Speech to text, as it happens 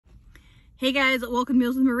Hey guys, welcome to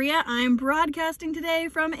Meals with Maria. I'm broadcasting today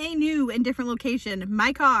from a new and different location,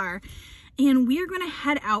 my car. And we are going to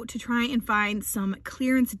head out to try and find some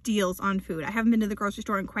clearance deals on food. I haven't been to the grocery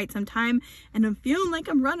store in quite some time, and I'm feeling like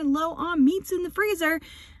I'm running low on meats in the freezer.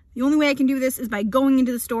 The only way I can do this is by going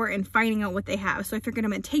into the store and finding out what they have. So I figured I'm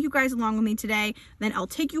going to take you guys along with me today. Then I'll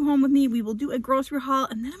take you home with me. We will do a grocery haul,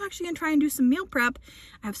 and then I'm actually going to try and do some meal prep.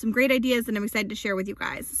 I have some great ideas that I'm excited to share with you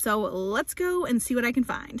guys. So let's go and see what I can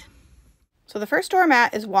find. So the first store I'm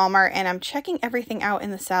at is Walmart, and I'm checking everything out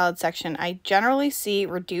in the salad section. I generally see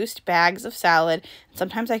reduced bags of salad, and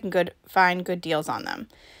sometimes I can find good deals on them.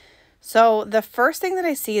 So the first thing that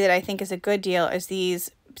I see that I think is a good deal is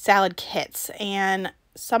these salad kits, and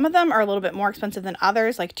some of them are a little bit more expensive than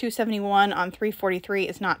others, like $2.71 on $3.43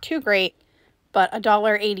 is not too great, but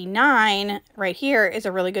 $1.89 right here is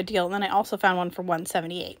a really good deal. And then I also found one for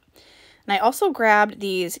 $1.78. And I also grabbed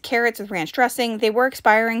these carrots with ranch dressing. They were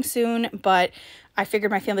expiring soon, but I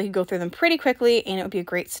figured my family could go through them pretty quickly and it would be a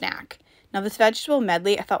great snack. Now this vegetable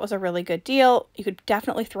medley I thought was a really good deal. You could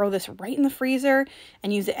definitely throw this right in the freezer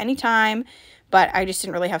and use it anytime, but I just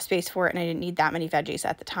didn't really have space for it and I didn't need that many veggies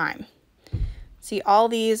at the time. See, all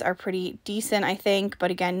these are pretty decent, I think,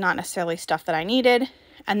 but again, not necessarily stuff that I needed.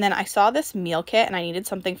 And then I saw this meal kit and I needed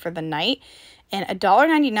something for the night. And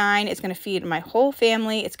 $1.99 is going to feed my whole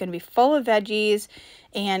family. It's going to be full of veggies.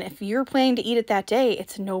 And if you're planning to eat it that day,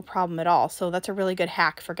 it's no problem at all. So that's a really good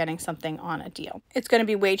hack for getting something on a deal. It's going to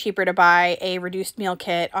be way cheaper to buy a reduced meal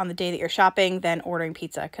kit on the day that you're shopping than ordering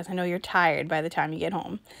pizza, because I know you're tired by the time you get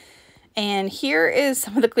home. And here is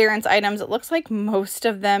some of the clearance items. It looks like most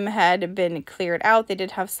of them had been cleared out. They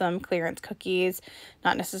did have some clearance cookies,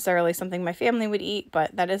 not necessarily something my family would eat,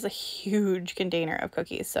 but that is a huge container of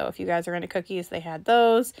cookies. So if you guys are into cookies, they had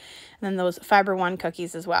those. And then those Fiber One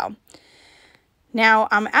cookies as well. Now,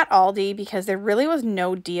 I'm at Aldi because there really was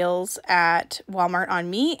no deals at Walmart on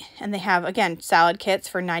meat. And they have, again, salad kits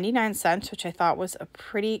for 99 cents, which I thought was a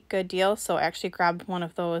pretty good deal. So I actually grabbed one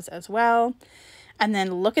of those as well. And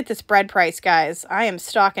then look at this bread price, guys. I am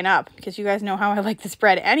stocking up because you guys know how I like this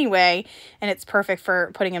bread anyway, and it's perfect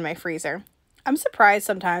for putting in my freezer. I'm surprised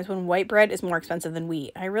sometimes when white bread is more expensive than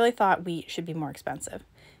wheat. I really thought wheat should be more expensive.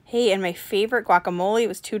 Hey, and my favorite guacamole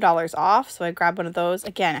was $2 off, so I grabbed one of those.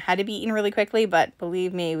 Again, it had to be eaten really quickly, but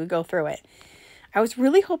believe me, we go through it. I was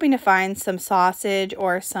really hoping to find some sausage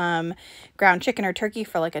or some ground chicken or turkey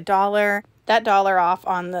for like $1. That $1 off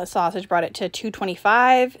on the sausage brought it to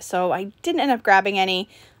 $2.25, so I didn't end up grabbing any.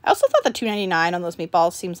 I also thought the $2.99 on those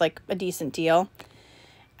meatballs seems like a decent deal.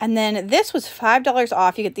 And then this was $5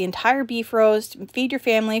 off. You get the entire beef roast, feed your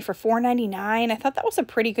family for $4.99. I thought that was a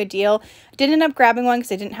pretty good deal. I didn't end up grabbing one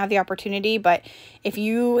because I didn't have the opportunity, but if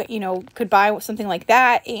you could buy something like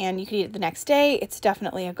that and you could eat it the next day, it's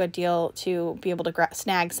definitely a good deal to be able to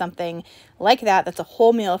snag something like that. That's a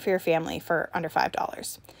whole meal for your family for under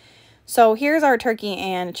 $5. So here's our turkey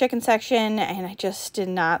and chicken section, and I just did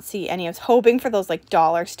not see any. I was hoping for those like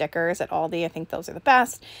dollar stickers at Aldi. I think those are the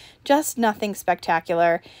best. Just nothing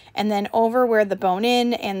spectacular. And then over where the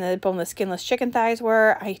bone-in and the boneless, skinless chicken thighs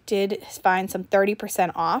were, I did find some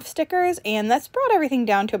 30% off stickers, and that's brought everything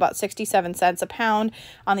down to about 67 cents a pound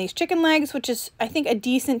on these chicken legs, which is, I think, a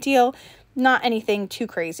decent deal. Not anything too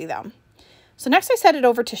crazy, though. So next I set it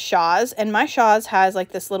over to Shaw's, and my Shaw's has like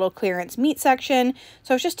this little clearance meat section.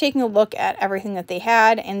 So I was just taking a look at everything that they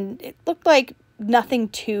had, and it looked like nothing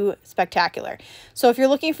too spectacular. So if you're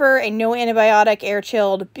looking for a no antibiotic air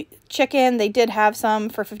chilled chicken, they did have some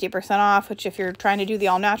for 50% off, which if you're trying to do the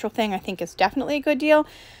all natural thing, I think is definitely a good deal.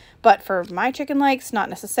 But for my chicken legs, not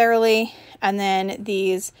necessarily. And then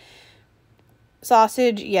these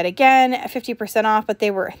sausage, yet again, at 50% off, but they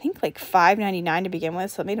were, I think, like $5.99 to begin with,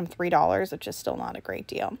 so it made them $3, which is still not a great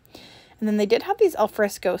deal. And then they did have these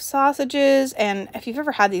Alfresco sausages, and if you've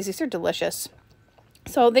ever had these are delicious.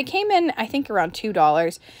 So they came in, I think, around $2,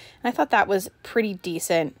 and I thought that was pretty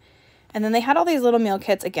decent. And then they had all these little meal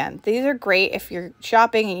kits. Again, these are great if you're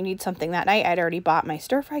shopping and you need something that night. I'd already bought my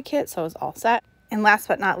stir-fry kit, so I was all set. And last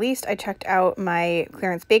but not least, I checked out my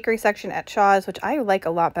clearance bakery section at Shaw's, which I like a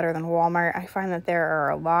lot better than Walmart. I find that there are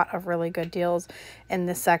a lot of really good deals in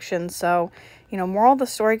this section. So, moral of the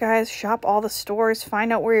story, guys, shop all the stores,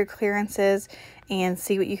 find out where your clearance is, and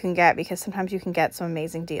see what you can get, because sometimes you can get some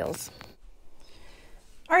amazing deals.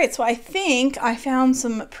 All right, so I think I found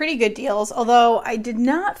some pretty good deals, although I did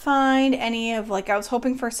not find any of, I was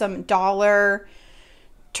hoping for some dollar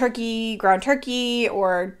ground turkey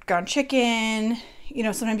or ground chicken.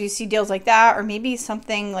 Sometimes you see deals like that, or maybe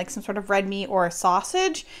something like some sort of red meat or a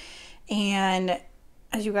sausage. And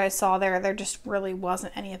as you guys saw there just really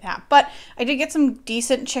wasn't any of that. But I did get some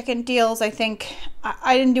decent chicken deals. I think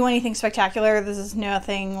I didn't do anything spectacular. This is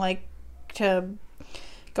nothing like to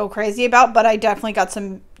go crazy about, but I definitely got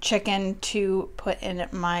some chicken to put in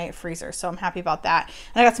my freezer, so I'm happy about that.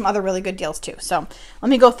 And I got some other really good deals too. So let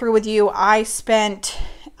me go through with you. I spent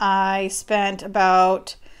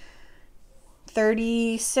about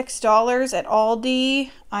 $36 at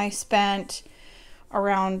Aldi. I spent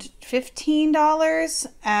around $15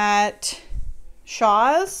 at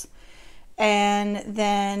Shaw's, and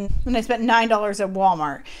then I spent $9 at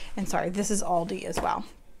Walmart. And sorry, this is Aldi as well.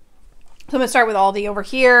 So I'm gonna start with Aldi over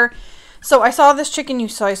here. So I saw this chicken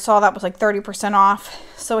I saw that was like 30% off.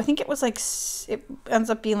 So I think it was like, it ends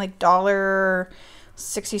up being like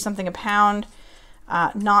 $1.60 something a pound.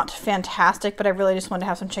 Not fantastic, but I really just wanted to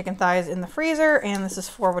have some chicken thighs in the freezer, and this is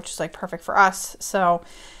which is like perfect for us. So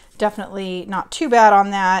definitely not too bad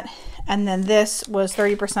on that. And then this was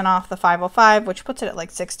 30% off the 505, which puts it at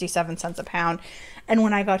like 67 cents a pound. And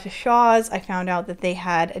when I got to Shaw's, I found out that they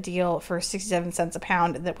had a deal for 67 cents a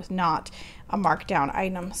pound that was not a markdown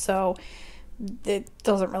item. So it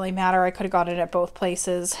doesn't really matter. I could have got it at both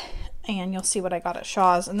places, and you'll see what I got at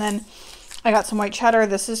Shaw's. And then I got some white cheddar.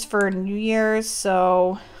 This is for New Year's,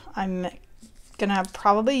 so I'm gonna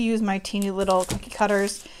probably use my teeny little cookie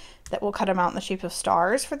cutters that will cut them out in the shape of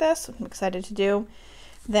stars for this. I'm excited to do.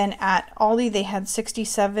 Then at Aldi, they had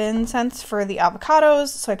 67 cents for the avocados,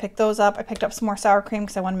 so I picked those up. I picked up some more sour cream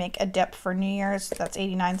because I want to make a dip for New Year's. That's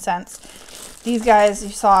 89 cents. These guys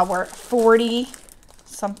you saw were 40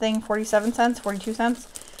 something, 47 cents, 42 cents.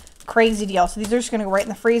 Crazy deal. So these are just going to go right in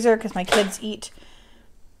the freezer because my kids eat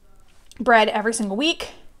bread every single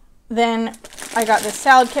week. Then I got this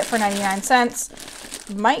salad kit for 99 cents.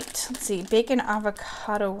 Let's see, bacon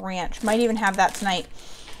avocado ranch. Might even have that tonight.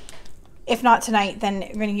 If not tonight, then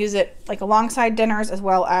we're going to use it like alongside dinners as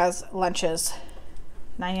well as lunches.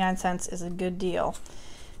 99 cents is a good deal.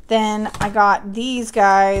 Then I got these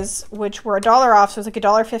guys, which were $1 off, so it was like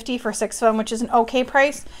 $1.50 for 6 of them, which is an okay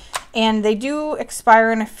price. And they do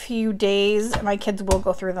expire in a few days. My kids will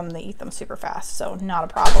go through them. They eat them super fast, so not a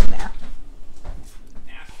problem there.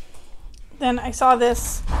 Then I saw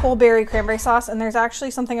this whole berry cranberry sauce, and there's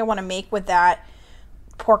actually something I want to make with that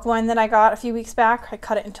pork loin that I got a few weeks back. I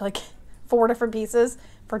cut it into like 4 different pieces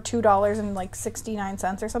for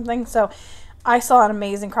 $2.69 or something. So I saw an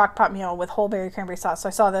amazing crock pot meal with whole berry cranberry sauce. So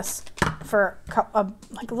I saw this for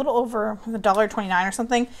like a little over $1.29 or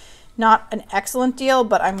something. Not an excellent deal,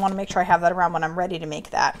 but I want to make sure I have that around when I'm ready to make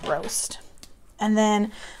that roast. And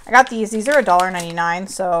then I got these. These are $1.99,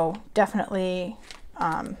 so definitely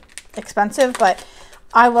expensive, but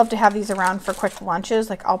I love to have these around for quick lunches.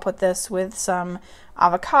 Like I'll put this with some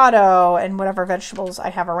avocado and whatever vegetables I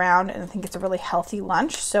have around, and I think it's a really healthy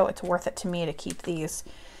lunch, so it's worth it to me to keep these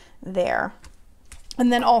there.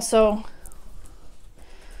 And then also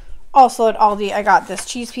at Aldi, I got this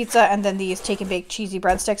cheese pizza and then these take and bake cheesy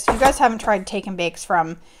breadsticks. If you guys haven't tried take and bakes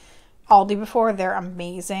from Aldi before, they're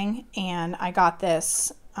amazing, and I got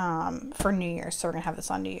this for New Year's, so we're gonna have this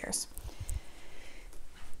on New Year's.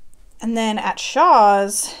 And then at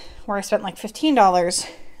Shaw's, where I spent like $15,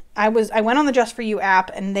 I went on the Just For You app,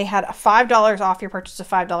 and they had a $5 off your purchase of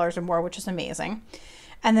 $5 or more, which is amazing.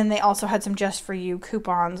 And then they also had some Just For You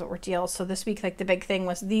coupons or deals. So this week, like the big thing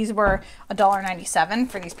was these were $1.97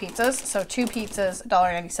 for these pizzas. So 2 pizzas,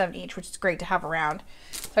 $1.97 each, which is great to have around.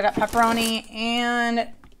 So I got pepperoni and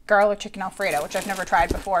garlic chicken Alfredo, which I've never tried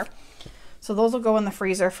before. So those will go in the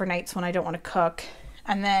freezer for nights when I don't want to cook.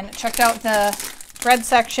 And then checked out the bread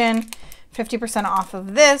section, 50% off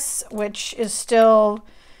of this, which is still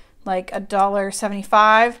like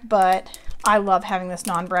 $1.75, but I love having this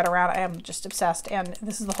non-bread around. I am just obsessed, and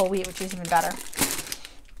this is the whole wheat, which is even better.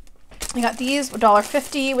 I got these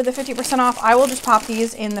 $1.50 with the 50% off. I will just pop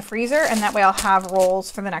these in the freezer, and that way I'll have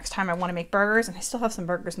rolls for the next time I want to make burgers, and I still have some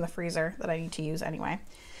burgers in the freezer that I need to use anyway.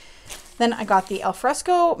 Then I got the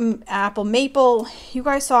Alfresco apple maple. You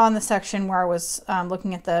guys saw in the section where I was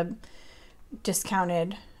looking at the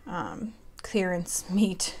discounted clearance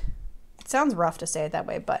meat. It sounds rough to say it that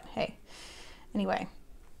way, but hey. Anyway,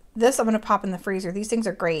 this I'm going to pop in the freezer. These things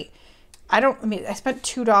are great. I spent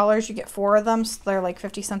 $2. You get 4 of them, so they're like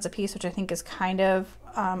 50 cents a piece, which I think is kind of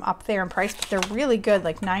up there in price, but they're really good,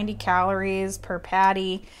 like 90 calories per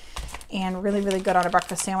patty, and really, really good on a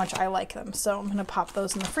breakfast sandwich. I like them, so I'm going to pop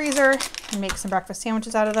those in the freezer and make some breakfast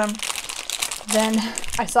sandwiches out of them. Then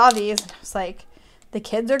I saw these, and I was like, the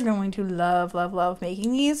kids are going to love, love, love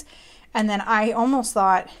making these. And then I almost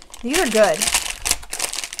thought, these are good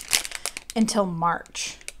until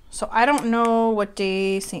March. So I don't know what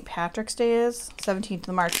day St. Patrick's Day is, 17th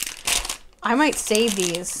of March. I might save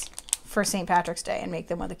these for St. Patrick's Day and make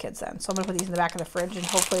them with the kids then. So I'm going to put these in the back of the fridge and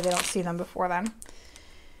hopefully they don't see them before then.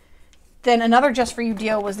 Then another Just For You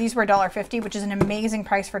deal was these were $1.50, which is an amazing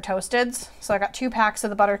price for Toasteds. So I got 2 packs of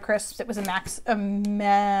the butter crisps. It was a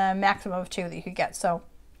maximum of 2 that you could get. So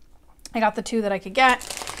I got the 2 that I could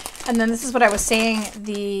get. And then this is what I was saying.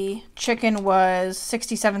 The chicken was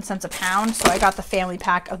 67 cents a pound. So I got the family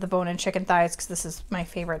pack of the bone-in chicken thighs because this is my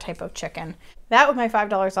favorite type of chicken. That with my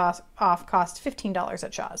 $5 off cost $15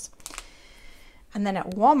 at Shaw's. And then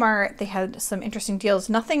at Walmart, they had some interesting deals.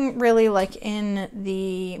 Nothing really like in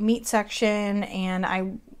the meat section. And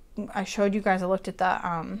I showed you guys, I looked at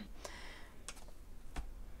the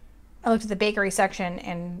bakery section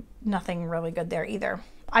and nothing really good there either.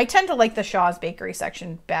 I tend to like the Shaw's bakery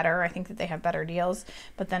section better. I think that they have better deals.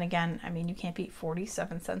 But then again, I mean, you can't beat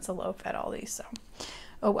 47 cents a loaf at all these. So,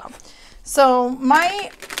 oh well. So my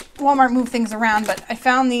Walmart moved things around, but I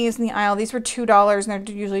found these in the aisle. These were $2 and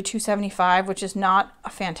they're usually $2.75, which is not a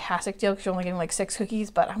fantastic deal because you're only getting like 6 cookies,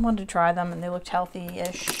 but I wanted to try them and they looked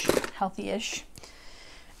healthy-ish.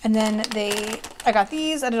 And then I got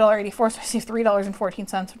these at $1.84, so I saved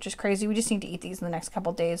 $3.14, which is crazy. We just need to eat these in the next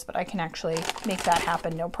couple days, but I can actually make that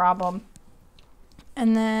happen, no problem.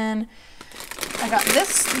 And then I got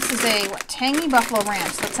this. This is a tangy buffalo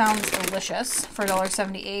ranch. That sounds delicious for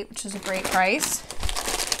 $1.78, which is a great price.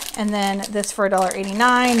 And then this for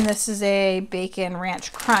 $1.89. This is a bacon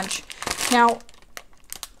ranch crunch. Now,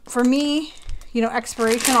 for me, you know,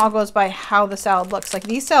 expiration all goes by how the salad looks. Like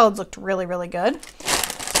these salads looked really, really good.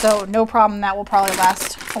 So no problem, that will probably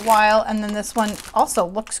last a while. And then this one also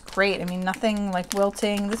looks great. I mean, nothing like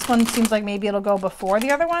wilting. This one seems like maybe it'll go before the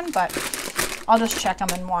other one, but I'll just check them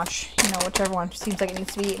and watch, you know, whichever one seems like it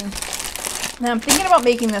needs to be eaten. Now I'm thinking about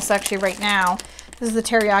making this actually right now. This is the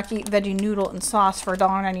teriyaki veggie noodle and sauce for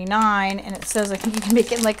 $1.99, and it says I think you can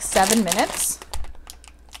make it in like 7 minutes.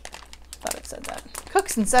 Thought it said that.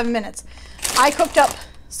 Cooks in 7 minutes. I cooked up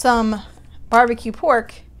some barbecue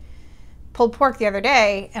pork, pulled pork the other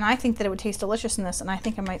day, and I think that it would taste delicious in this, and I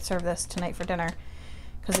think I might serve this tonight for dinner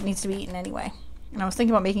because it needs to be eaten anyway. And I was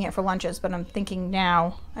thinking about making it for lunches, but I'm thinking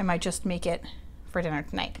now I might just make it for dinner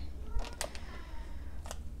tonight.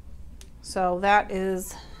 So that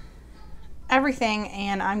is everything,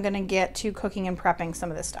 and I'm going to get to cooking and prepping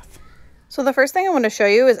some of this stuff. So the first thing I want to show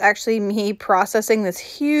you is actually me processing this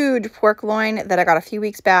huge pork loin that I got a few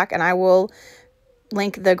weeks back, and I will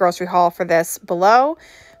link the grocery haul for this below.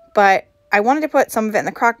 But I wanted to put some of it in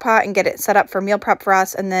the crock pot and get it set up for meal prep for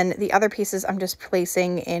us. And then the other pieces I'm just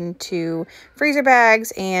placing into freezer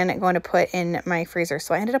bags and going to put in my freezer.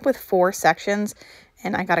 So I ended up with 4 sections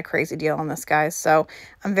and I got a crazy deal on this, guys. So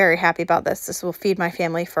I'm very happy about this. This will feed my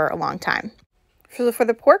family for a long time. So for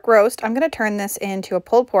the pork roast, I'm going to turn this into a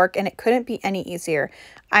pulled pork, and it couldn't be any easier.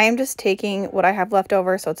 I am just taking what I have left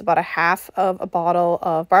over, so it's about a half of a bottle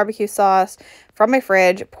of barbecue sauce from my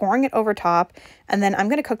fridge, pouring it over top, and then I'm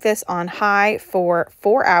going to cook this on high for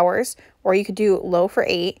 4 hours, or you could do low for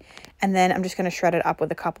 8, and then I'm just going to shred it up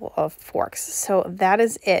with a couple of forks. So that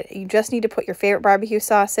is it. You just need to put your favorite barbecue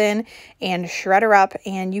sauce in and shred her up,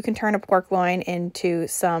 and you can turn a pork loin into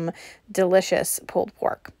some delicious pulled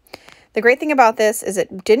pork. The great thing about this is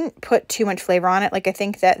it didn't put too much flavor on it. Like, I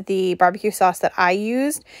think that the barbecue sauce that I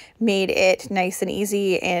used made it nice and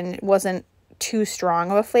easy and wasn't too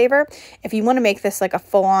strong of a flavor. If you want to make this like a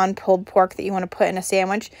full-on pulled pork that you want to put in a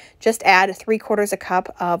sandwich, just add 3/4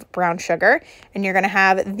 cup of brown sugar and you're going to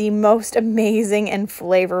have the most amazing and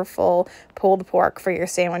flavorful pulled pork for your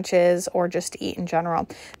sandwiches or just to eat in general.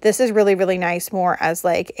 This is really, really nice more as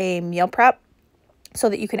like a meal prep, so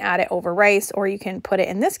that you can add it over rice, or you can put it,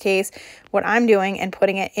 in this case, what I'm doing, and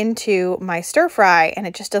putting it into my stir fry, and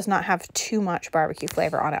it just does not have too much barbecue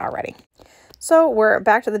flavor on it already. So we're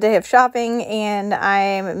back to the day of shopping, and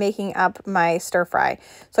I'm making up my stir fry.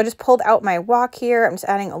 So I just pulled out my wok here. I'm just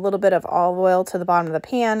adding a little bit of olive oil to the bottom of the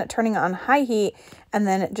pan, turning it on high heat, and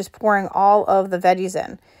then just pouring all of the veggies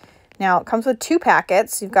in. Now, it comes with 2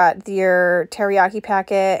 packets. You've got your teriyaki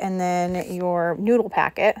packet and then your noodle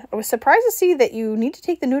packet. I was surprised to see that you need to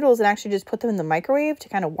take the noodles and actually just put them in the microwave to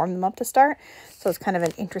kind of warm them up to start. So it's kind of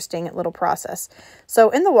an interesting little process. So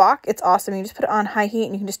in the wok, it's awesome. You just put it on high heat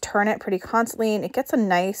and you can just turn it pretty constantly and it gets a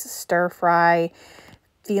nice stir fry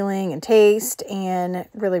feeling and taste, and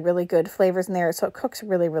really, really good flavors in there. So it cooks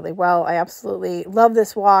really, really well. I absolutely love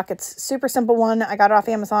this wok. It's a super simple one. I got it off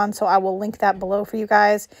Amazon, so I will link that below for you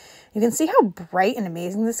guys. You can see how bright and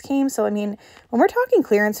amazing this came. So, I mean, when we're talking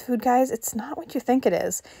clearance food, guys, it's not what you think it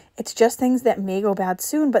is. It's just things that may go bad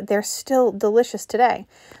soon, but they're still delicious today.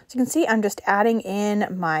 So you can see I'm just adding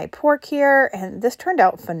in my pork here, and this turned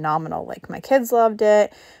out phenomenal. Like, my kids loved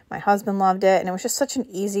it, my husband loved it, and it was just such an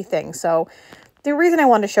easy thing. So the reason I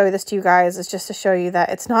wanted to show this to you guys is just to show you that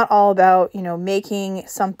it's not all about, you know, making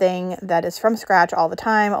something that is from scratch all the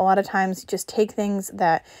time. A lot of times you just take things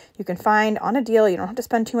that you can find on a deal. You don't have to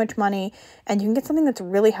spend too much money, and you can get something that's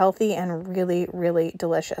really healthy and really, really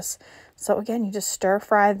delicious. So again, you just stir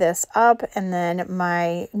fry this up, and then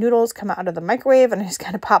my noodles come out of the microwave, and I just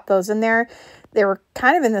kind of pop those in there. They were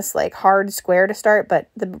kind of in this like hard square to start, but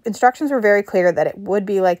the instructions were very clear that it would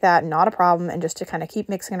be like that, not a problem, and just to kind of keep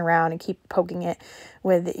mixing it around and keep poking it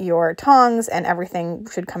with your tongs, and everything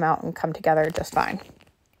should come out and come together just fine.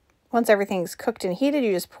 Once everything's cooked and heated,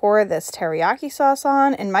 you just pour this teriyaki sauce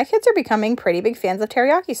on, and my kids are becoming pretty big fans of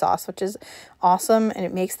teriyaki sauce, which is awesome, and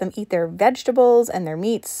it makes them eat their vegetables and their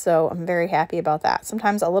meats, so I'm very happy about that.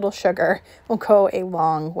 Sometimes a little sugar will go a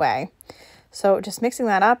long way. So just mixing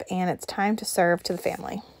that up, and it's time to serve to the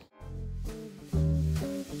family.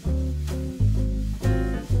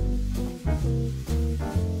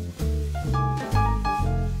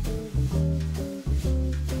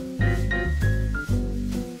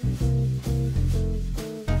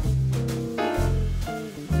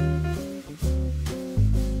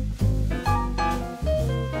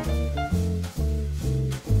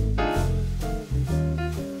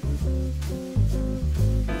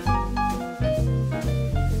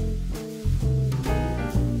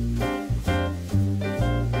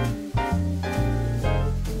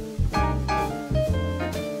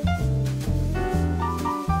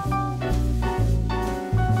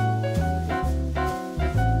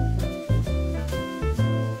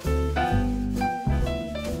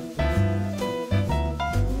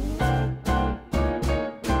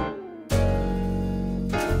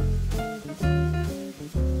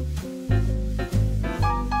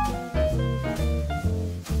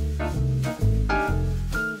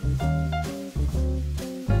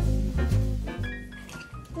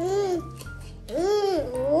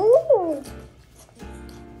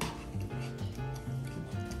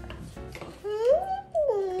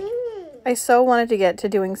 I so wanted to get to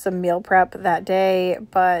doing some meal prep that day,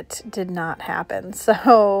 but did not happen.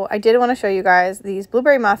 So I did want to show you guys these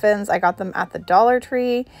blueberry muffins. I got them at the Dollar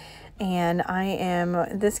Tree, and I am,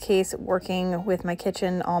 in this case, working with my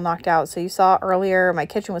kitchen all knocked out. So you saw earlier my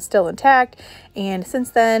kitchen was still intact, and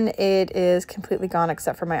since then it is completely gone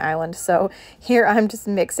except for my island. So here I'm just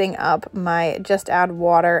mixing up my Just Add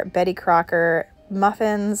Water Betty Crocker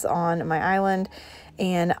muffins on my island.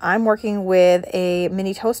 And I'm working with a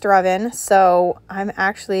mini toaster oven, so I'm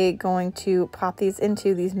actually going to pop these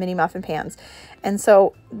into these mini muffin pans. And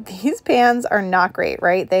so these pans are not great,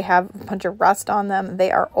 right? They have a bunch of rust on them. They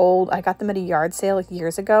are old. I got them at a yard sale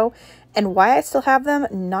years ago. And why I still have them,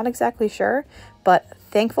 not exactly sure, but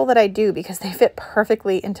thankful that I do, because they fit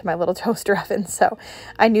perfectly into my little toaster oven. So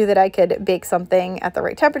I knew that I could bake something at the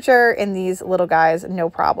right temperature in these little guys, no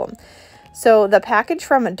problem. So the package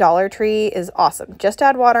from Dollar Tree is awesome. Just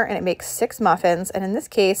add water and it makes 6 muffins. And in this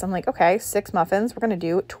case, I'm like, okay, 6 muffins. We're going to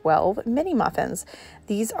do 12 mini muffins.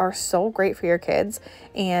 These are so great for your kids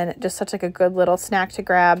and just such like a good little snack to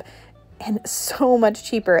grab, and so much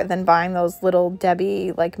cheaper than buying those little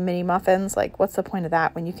Debbie like mini muffins. Like, what's the point of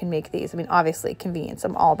that when you can make these? I mean, obviously convenience.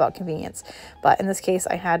 I'm all about convenience. But in this case,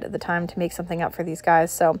 I had the time to make something up for these guys.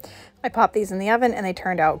 So I popped these in the oven and they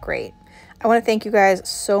turned out great. I want to thank you guys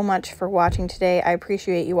so much for watching today. I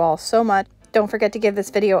appreciate you all so much. Don't forget to give this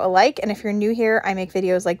video a like, and if you're new here, I make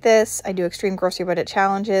videos like this. I do extreme grocery budget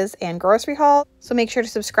challenges and grocery hauls, so make sure to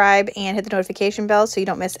subscribe and hit the notification bell so you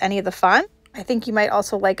don't miss any of the fun. I think you might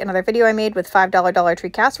also like another video I made with $5 Dollar Tree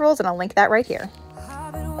casseroles, and I'll link that right here.